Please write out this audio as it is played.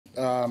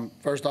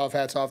First off,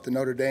 hats off to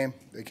Notre Dame.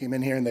 They came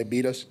in here and they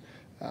beat us.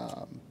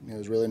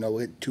 There's really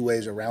no two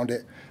ways around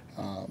it.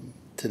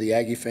 To the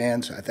Aggie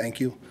fans, I thank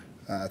you.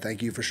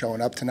 Thank you for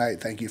showing up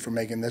tonight. Thank you for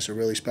making this a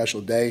really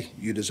special day.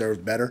 You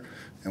deserved better,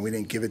 and we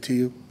didn't give it to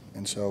you.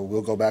 And so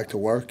we'll go back to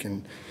work,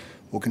 and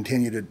we'll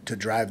continue to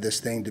drive this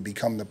thing to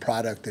become the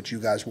product that you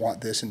guys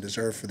want this and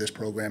deserve for this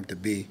program to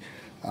be.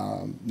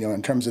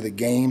 In terms of the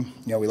game,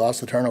 we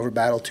lost the turnover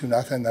battle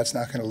 2-0. That's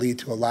not going to lead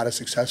to a lot of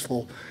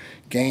successful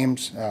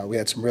games. We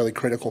had some really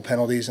critical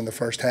penalties in the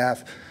first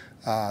half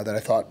that I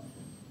thought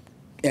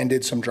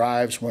ended some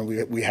drives when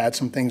we had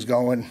some things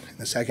going. In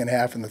the second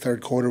half, in the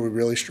third quarter, we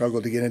really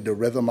struggled to get into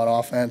rhythm on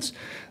offense.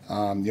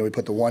 We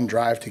put the one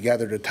drive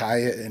together to tie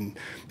it and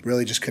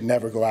really just could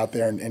never go out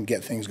there and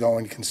get things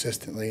going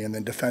consistently. And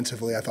then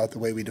defensively, I thought the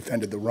way we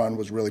defended the run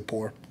was really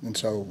poor. And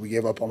so we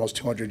gave up almost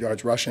 200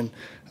 yards rushing.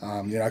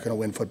 You're not going to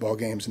win football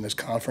games in this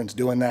conference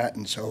doing that.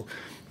 And so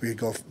we could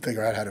go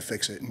figure out how to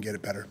fix it and get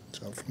it better.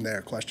 So from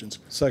there, questions.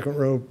 Second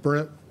row,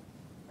 Brent.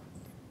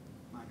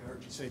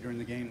 Say during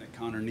the game that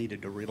Connor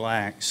needed to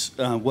relax.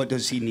 What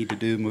does he need to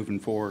do moving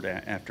forward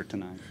after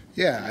tonight?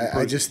 Yeah,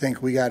 I just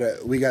think we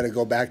gotta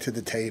go back to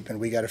the tape and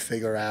we got to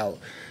figure out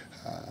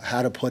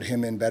how to put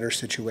him in better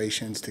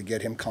situations to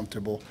get him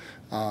comfortable.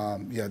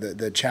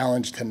 The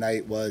challenge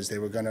tonight was they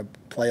were going to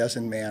play us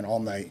in man all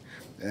night.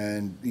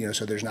 And,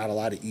 so there's not a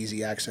lot of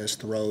easy access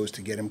throws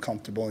to get him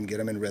comfortable and get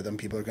him in rhythm.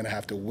 People are going to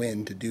have to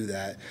win to do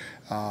that.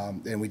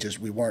 And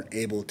we weren't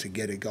able to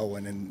get it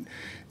going. And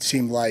it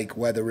seemed like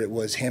whether it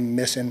was him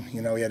missing, he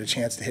had a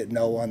chance to hit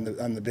no on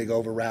the big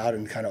over route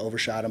and kind of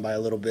overshot him by a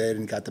little bit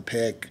and got the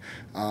pick,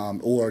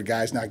 or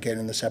guys not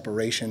getting the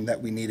separation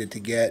that we needed to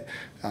get.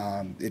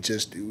 It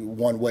just,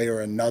 one way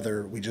or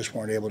another, we just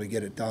weren't able to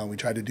get it done. We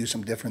tried to do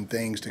some different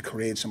things to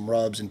create some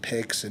rubs and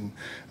picks, and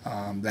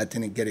that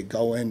didn't get it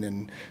going.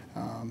 And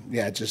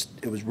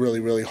it was really,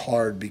 really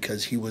hard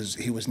because he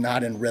was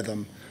not in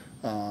rhythm,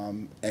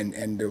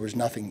 and there was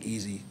nothing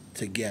easy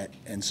to get.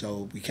 And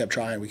so we kept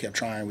trying, we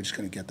just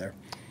couldn't get there.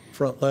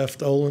 Front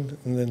left, Olin,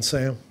 and then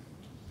Sam.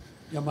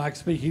 Yeah, Mike,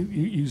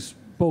 you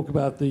spoke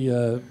about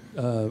the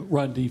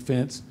run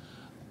defense.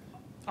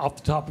 Off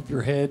the top of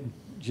your head,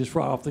 just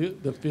right off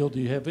the field, do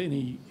you have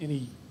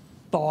any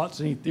thoughts,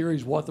 any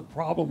theories what the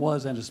problem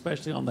was, and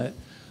especially on that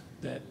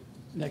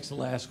next to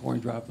last scoring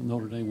drive from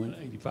Notre Dame went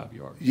 85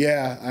 yards?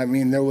 Yeah,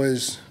 it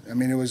was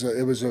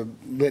a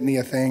litany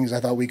of things. I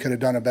thought we could have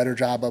done a better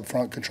job up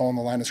front controlling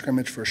the line of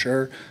scrimmage for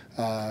sure.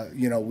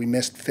 We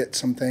misfit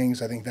some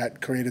things. I think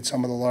that created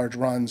some of the large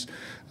runs.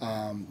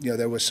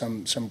 There was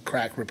some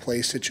crack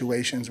replace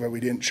situations where we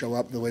didn't show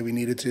up the way we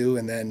needed to,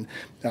 and then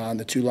on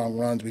the two long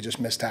runs we just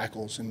missed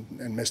tackles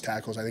and missed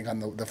tackles. I think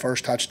on the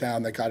first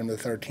touchdown that got him to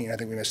 13, I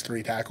think we missed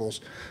 3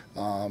 tackles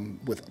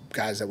with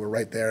guys that were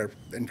right there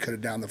and could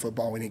have downed the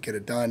football. We didn't get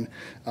it done,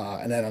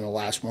 and then on the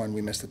last one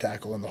we missed the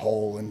tackle in the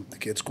hole and the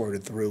kid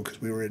squirted through because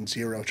we were in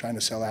zero trying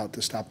to sell out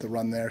to stop the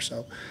run there.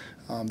 So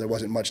there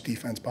wasn't much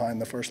defense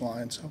behind the first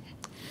line. So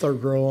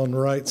third row on the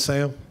right,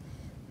 Sam.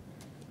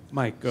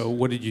 Mike,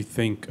 what did you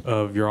think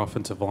of your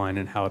offensive line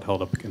and how it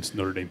held up against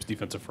Notre Dame's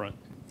defensive front?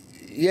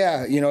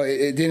 Yeah,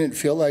 it didn't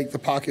feel like the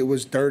pocket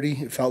was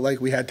dirty. It felt like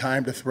we had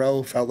time to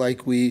throw. Felt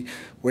like we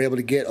were able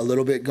to get a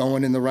little bit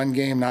going in the run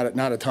game. Not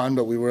a ton,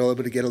 but we were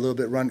able to get a little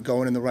bit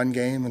going in the run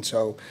game. And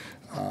so,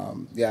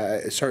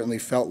 it certainly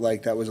felt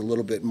like that was a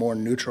little bit more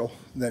neutral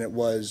than it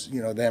was,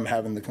 them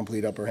having the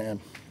complete upper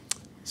hand.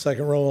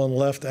 Second row on the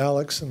left,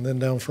 Alex, and then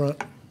down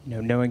front.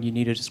 Knowing you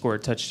needed to score a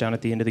touchdown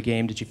at the end of the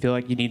game, did you feel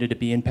like you needed to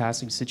be in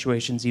passing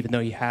situations even though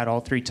you had all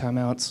 3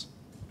 timeouts?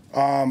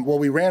 Well,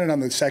 we ran it on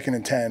the 2nd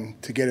and 10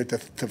 to get it to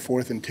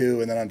 4th and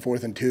 2, and then on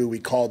 4th and 2, we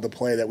called the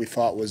play that we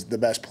thought was the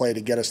best play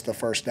to get us the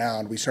first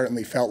down. We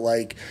certainly felt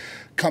like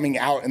coming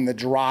out in the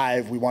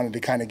drive, we wanted to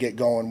kind of get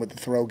going with the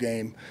throw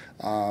game.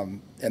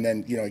 And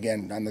then,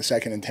 again, on the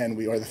 2nd and 10,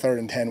 or the 3rd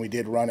and 10, we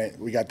did run it.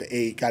 We got to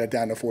 8, got it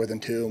down to 4th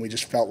and 2, and we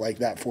just felt like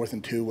that 4th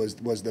and 2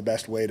 was the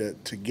best way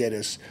to get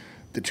us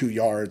the 2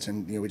 yards,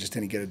 and we just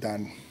didn't get it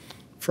done.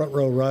 Front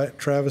row right,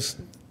 Travis.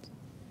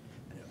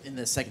 In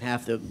the second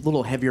half, the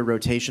little heavier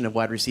rotation of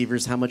wide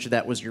receivers, how much of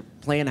that was your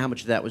plan? How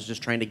much of that was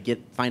just trying to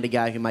find a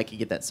guy who might could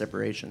get that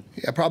separation?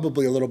 Yeah,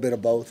 probably a little bit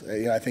of both.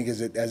 I think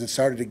as it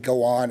started to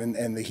go on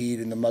and the heat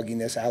and the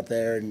mugginess out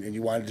there, and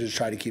you wanted to just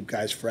try to keep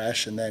guys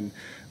fresh, and then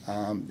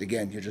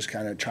again, you're just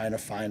kind of trying to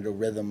find a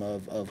rhythm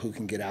of who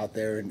can get out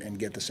there and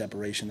get the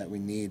separation that we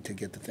need to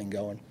get the thing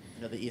going.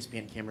 The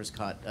ESPN cameras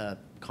caught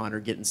Connor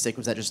getting sick.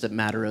 Was that just a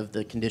matter of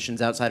the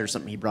conditions outside or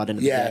something he brought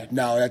into the game?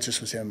 No, that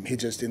just was him. He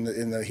just, in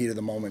the heat of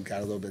the moment, got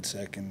a little bit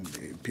sick and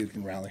puked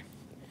in rally.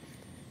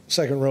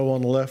 Second row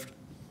on the left.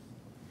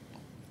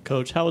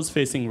 Coach, how was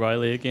facing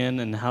Riley again,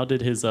 and how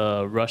did his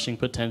rushing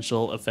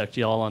potential affect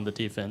y'all on the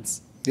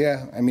defense?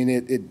 Yeah,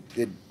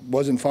 it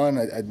wasn't fun.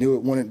 I knew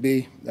it wouldn't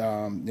be.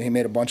 He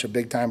made a bunch of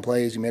big-time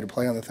plays. He made a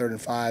play on the 3rd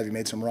and 5. He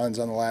made some runs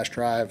on the last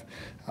drive.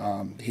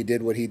 He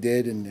did what he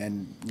did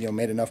and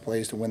made enough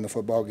plays to win the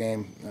football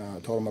game.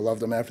 Told him I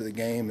loved him after the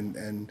game,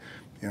 and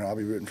I'll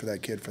be rooting for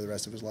that kid for the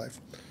rest of his life.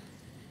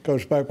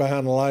 Coach, back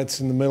behind the lights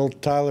in the middle,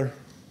 Tyler.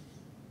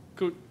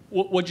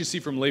 What'd you see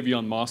from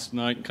Le'Veon Moss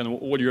tonight, and kind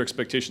of what are your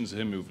expectations of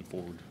him moving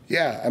forward?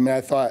 Yeah, I mean, I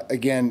thought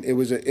again it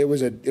was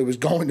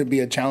going to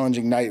be a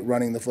challenging night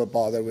running the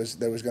football. There was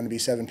going to be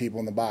 7 people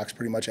in the box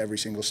pretty much every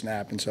single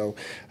snap, and so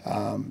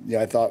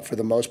I thought for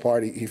the most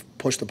part he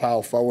pushed the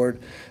pile forward.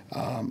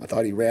 I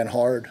thought he ran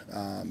hard.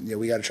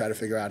 We got to try to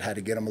figure out how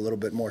to get him a little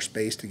bit more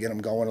space to get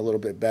him going a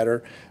little bit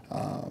better.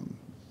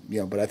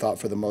 But I thought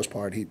for the most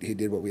part he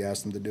did what we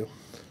asked him to do.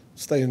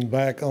 Staying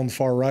back on the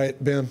far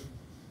right, Ben.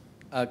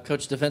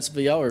 Coach,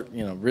 defensively, y'all were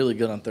really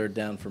good on third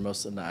down for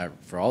most of the night,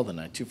 for all the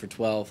night, 2 for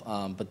 12.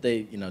 But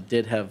they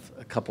did have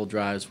a couple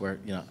drives where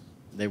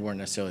they weren't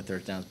necessarily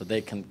third downs, but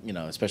they can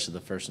especially the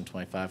 1st and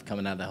 25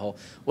 coming out of that hole.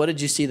 What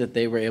did you see that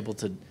they were able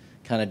to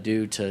kind of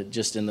do to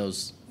just in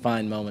those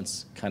fine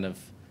moments kind of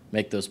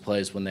make those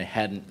plays when they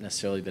hadn't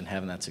necessarily been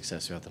having that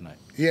success throughout the night?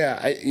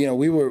 Yeah,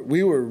 we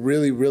were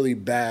really, really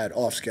bad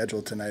off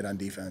schedule tonight on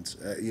defense.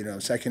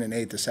 2nd and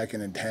 8 to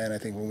 2nd and 10. I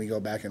think when we go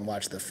back and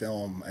watch the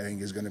film, I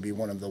think is going to be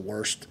one of the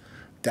worst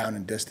down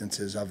and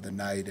distances of the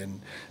night.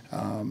 And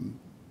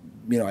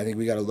I think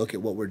we got to look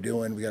at what we're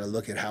doing. We got to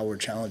look at how we're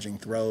challenging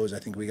throws. I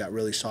think we got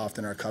really soft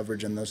in our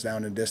coverage in those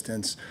down and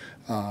distance.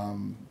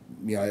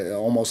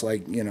 Almost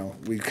like,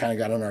 we kind of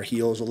got on our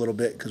heels a little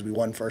bit because we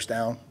won first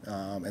down,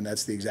 and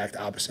that's the exact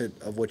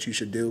opposite of what you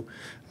should do.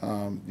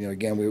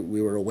 Again,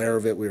 we were aware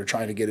of it. We were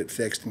trying to get it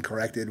fixed and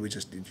corrected. We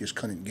just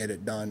couldn't get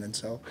it done. And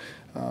so,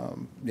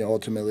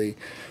 ultimately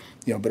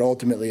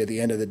at the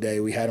end of the day,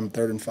 we had them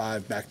 3rd and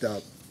 5 backed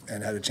up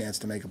and had a chance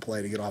to make a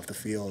play to get off the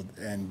field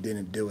and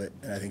didn't do it.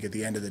 And I think at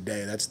the end of the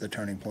day, that's the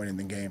turning point in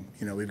the game.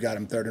 We've got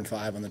them 3rd and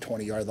 5 on the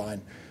 20-yard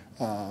line.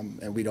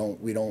 And we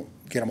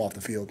don't get them off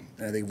the field.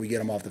 And I think if we get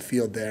them off the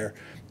field there,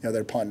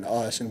 they're punting to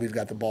us, and we've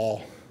got the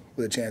ball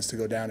with a chance to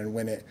go down and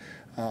win it.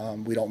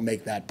 We don't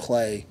make that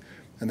play,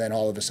 and then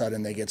all of a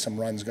sudden they get some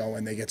runs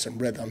going, they get some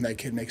rhythm. That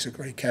kid makes a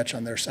great catch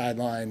on their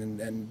sideline,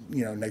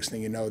 and next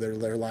thing you know,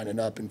 they're lining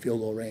up in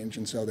field goal range,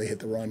 and so they hit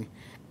the run.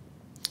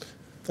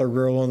 Third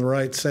row on the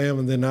right, Sam,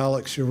 and then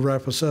Alex, you'll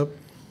wrap us up.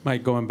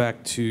 Mike, going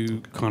back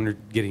to Connor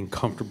getting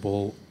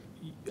comfortable,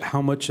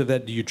 how much of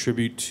that do you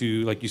attribute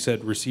to, like you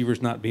said,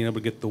 receivers not being able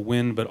to get the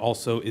win, but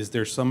also is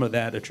there some of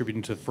that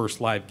attributing to the first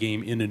live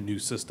game in a new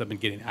system and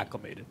getting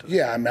acclimated to it?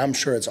 Yeah, I'm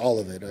sure it's all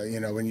of it.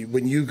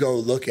 When you go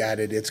look at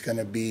it, it's going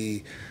to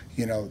be,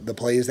 the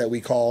plays that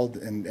we called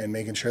and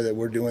making sure that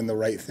we're doing the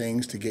right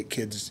things to get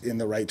kids in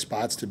the right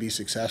spots to be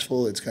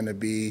successful. It's going to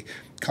be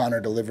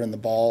Connor delivering the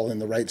ball in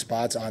the right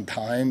spots on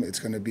time. It's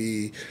going to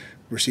be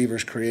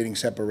receivers creating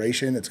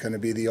separation. It's going to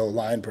be the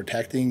O-line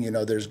protecting.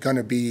 There's going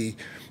to be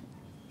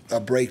a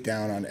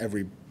breakdown on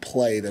every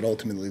play that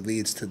ultimately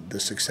leads to the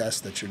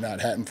success that you're not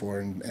heading for.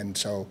 And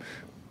so,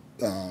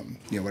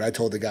 what I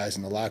told the guys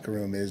in the locker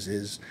room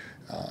is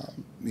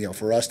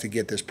for us to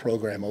get this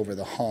program over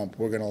the hump,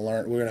 we're going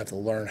to have to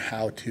learn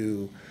how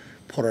to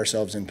put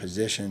ourselves in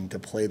position to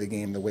play the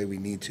game the way we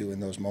need to in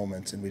those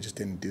moments. And we just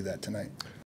didn't do that tonight.